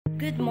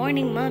Good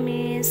morning,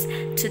 mummies!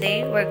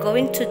 Today we're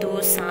going to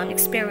do some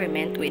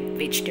experiment with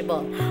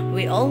vegetable.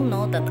 We all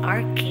know that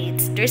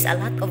there's a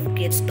lot of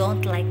kids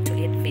don't like to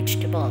eat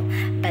vegetable.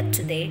 But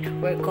today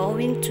we're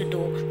going to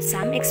do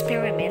some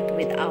experiment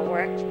with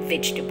our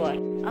vegetable.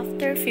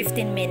 After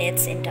 15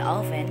 minutes in the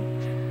oven,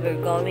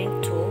 we're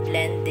going to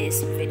blend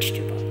this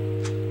vegetable.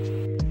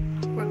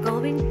 We're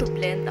going to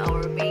blend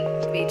our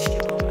baked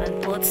vegetable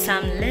and put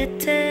some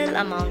little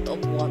amount of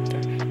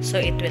water so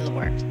it will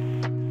work.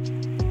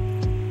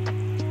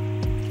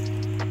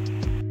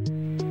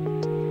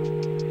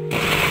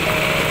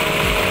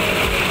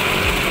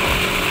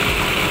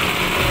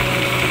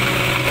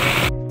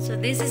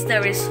 This is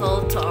the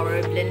result to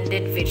our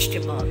blended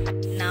vegetable.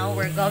 Now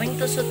we're going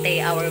to saute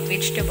our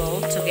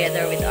vegetable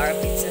together with our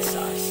pizza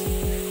sauce.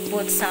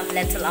 Put some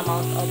little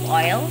amount of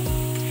oil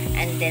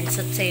and then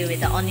saute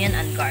with the onion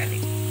and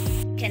garlic.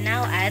 We can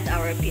now add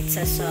our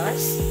pizza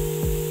sauce.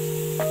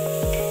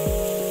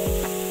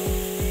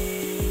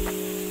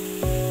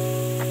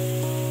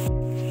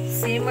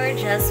 Simmer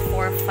just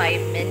for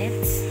 5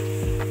 minutes.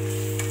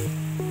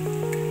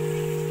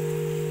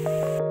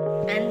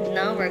 And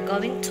now we're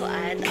going to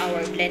add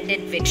our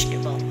blended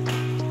vegetable.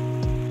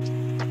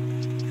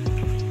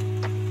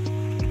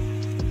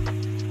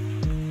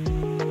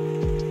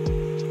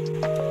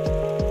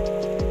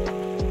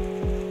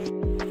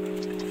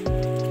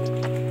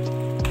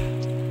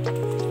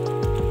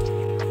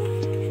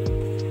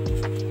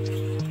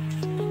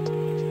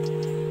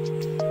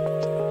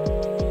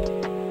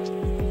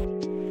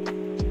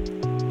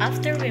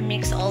 After we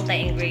mix all the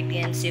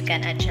ingredients, you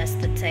can adjust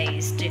the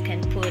taste. You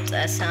can put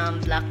some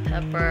black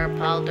pepper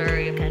powder,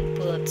 you can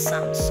put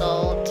some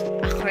salt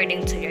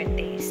according to your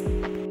taste.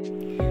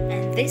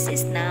 And this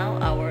is now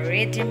our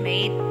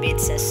ready-made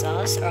pizza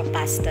sauce or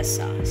pasta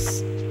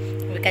sauce.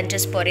 We can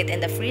just put it in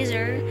the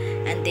freezer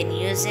and then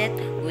use it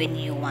when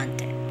you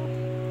want it.